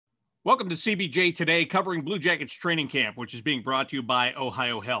Welcome to CBJ Today, covering Blue Jackets training camp, which is being brought to you by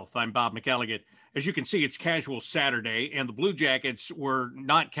Ohio Health. I'm Bob McElligott. As you can see, it's casual Saturday, and the Blue Jackets were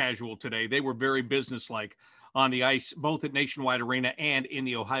not casual today. They were very businesslike on the ice, both at Nationwide Arena and in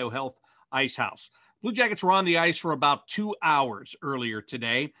the Ohio Health Ice House. Blue Jackets were on the ice for about 2 hours earlier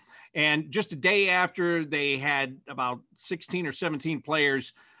today, and just a day after they had about 16 or 17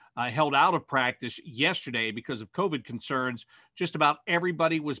 players held out of practice yesterday because of COVID concerns, just about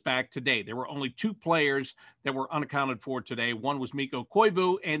everybody was back today. There were only 2 players that were unaccounted for today. One was Mikko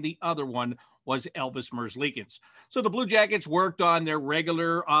Koivu, and the other one was Elvis Merzlikins. So the Blue Jackets worked on their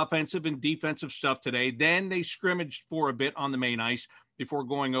regular offensive and defensive stuff today. Then they scrimmaged for a bit on the main ice before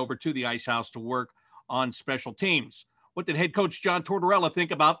going over to the ice house to work on special teams. What did head coach John Tortorella think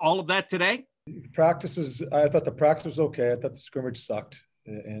about all of that today? I thought the practice was okay. I thought the scrimmage sucked.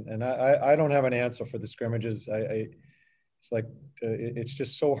 And I don't have an answer for the scrimmages. It's like it's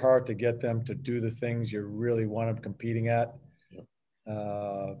just so hard to get them to do the things you really want them competing at.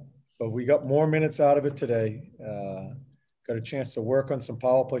 But we got more minutes out of it today. Got a chance to work on some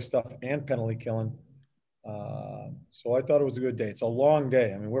power play stuff and penalty killing. So I thought it was a good day. It's a long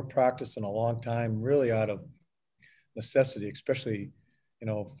day. I mean, we're practicing a long time, really out of necessity, especially,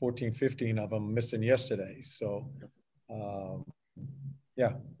 14, 15 of them missing yesterday. So,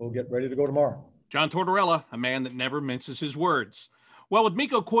 yeah, we'll get ready to go tomorrow. John Tortorella, a man that never minces his words. Well, with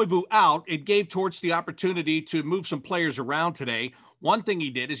Mikko Koivu out, it gave Torts the opportunity to move some players around today. One thing he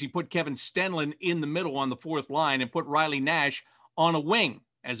did is he put Kevin Stenlund in the middle on the fourth line and put Riley Nash on a wing,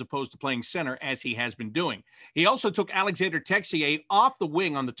 as opposed to playing center, as he has been doing. He also took Alexander Texier off the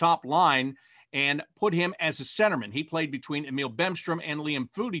wing on the top line and put him as a centerman. He played between Emil Bemstrom and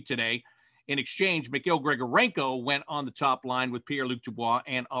Liam Foudy today. In exchange, Mikhail Grigorenko went on the top line with Pierre-Luc Dubois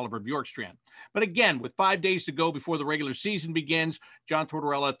and Oliver Bjorkstrand. But again, with 5 days to go before the regular season begins, John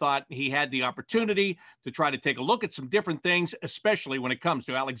Tortorella thought he had the opportunity to try to take a look at some different things, especially when it comes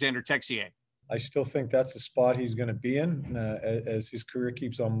to Alexander Texier. I still think that's the spot he's going to be in as his career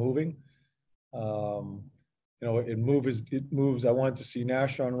keeps on moving. It moves. I wanted to see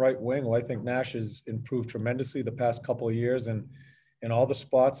Nash on right wing. Well, I think Nash has improved tremendously the past couple of years, and in all the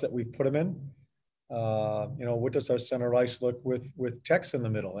spots that we've put him in. What does our center ice look with Tex in the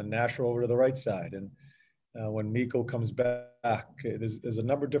middle and Nash over to the right side? And when Mikko comes back, there's a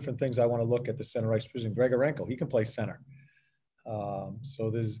number of different things I want to look at the center ice position. Grigorenko, he can play center.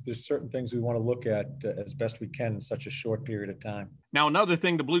 So there's certain things we want to look at as best we can in such a short period of time. Now, another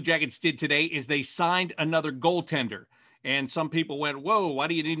thing the Blue Jackets did today is they signed another goaltender. And some people went, whoa, why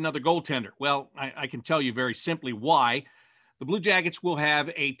do you need another goaltender? Well, I can tell you very simply why. The Blue Jackets will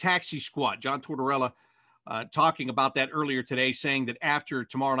have a taxi squad. John Tortorella talking about that earlier today, saying that after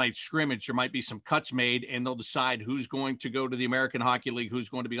tomorrow night's scrimmage, there might be some cuts made, and they'll decide who's going to go to the American Hockey League, who's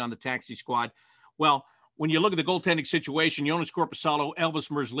going to be on the taxi squad. Well, when you look at the goaltending situation, Jonas Korpisalo, Elvis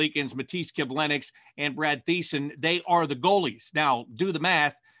Merzlikins, Matisse Kivlenieks, and Brad Thiessen, they are the goalies. Now, do the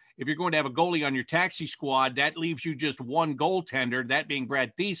math. If you're going to have a goalie on your taxi squad, that leaves you just one goaltender, that being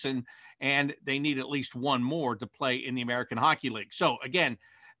Brad Thiessen, and they need at least one more to play in the American Hockey League. So, again,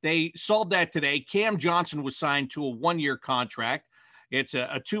 they solved that today. Cam Johnson was signed to a 1-year contract. It's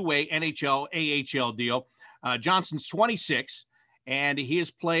a 2-way NHL, AHL deal. Johnson's 26, and he has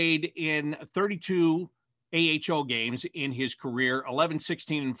played in 32 AHL games in his career, 11,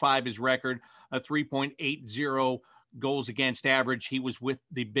 16, and 5 his record, a 3.80 goals against average. He was with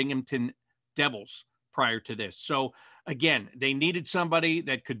the Binghamton Devils prior to this. So, again, they needed somebody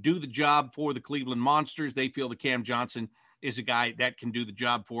that could do the job for the Cleveland Monsters. They feel that Cam Johnson is a guy that can do the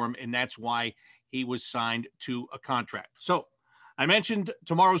job for him, and that's why he was signed to a contract. So I mentioned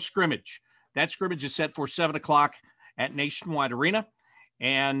tomorrow's scrimmage. That scrimmage is set for 7 o'clock at Nationwide Arena,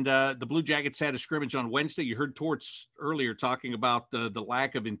 and the Blue Jackets had a scrimmage on Wednesday. You heard Torts earlier talking about the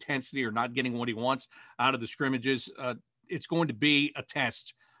lack of intensity or not getting what he wants out of the scrimmages. It's going to be a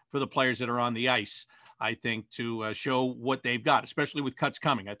test for the players that are on the ice, I think, to show what they've got, especially with cuts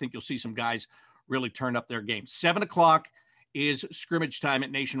coming. I think you'll see some guys really turn up their game. 7 o'clock is scrimmage time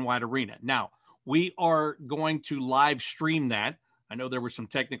at Nationwide Arena. Now, we are going to live stream that. I know there were some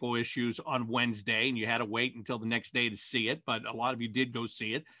technical issues on Wednesday, and you had to wait until the next day to see it, but a lot of you did go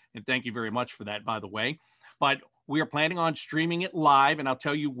see it, and thank you very much for that, by the way. But we are planning on streaming it live, and I'll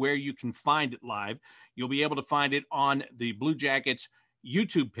tell you where you can find it live. You'll be able to find it on the Blue Jackets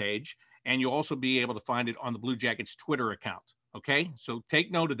YouTube page, and you'll also be able to find it on the Blue Jackets Twitter account, okay? So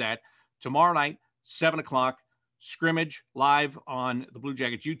take note of that. Tomorrow night, 7 o'clock, scrimmage live on the Blue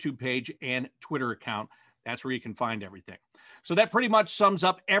Jackets YouTube page and Twitter account. That's where you can find everything. So that pretty much sums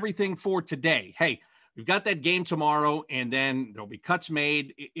up everything for today. Hey, we've got that game tomorrow, and then there'll be cuts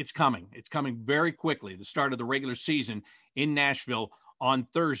made. It's coming. It's coming very quickly. The start of the regular season in Nashville on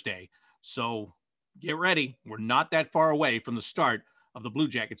Thursday. So get ready. We're not that far away from the start of the Blue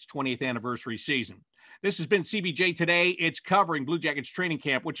Jackets' 20th anniversary season. This has been CBJ Today. It's covering Blue Jackets training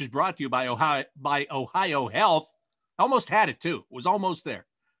camp, which is brought to you by Ohio Health. Almost had it, too. It was almost there.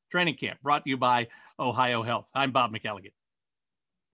 Training camp brought to you by Ohio Health. I'm Bob McElligott.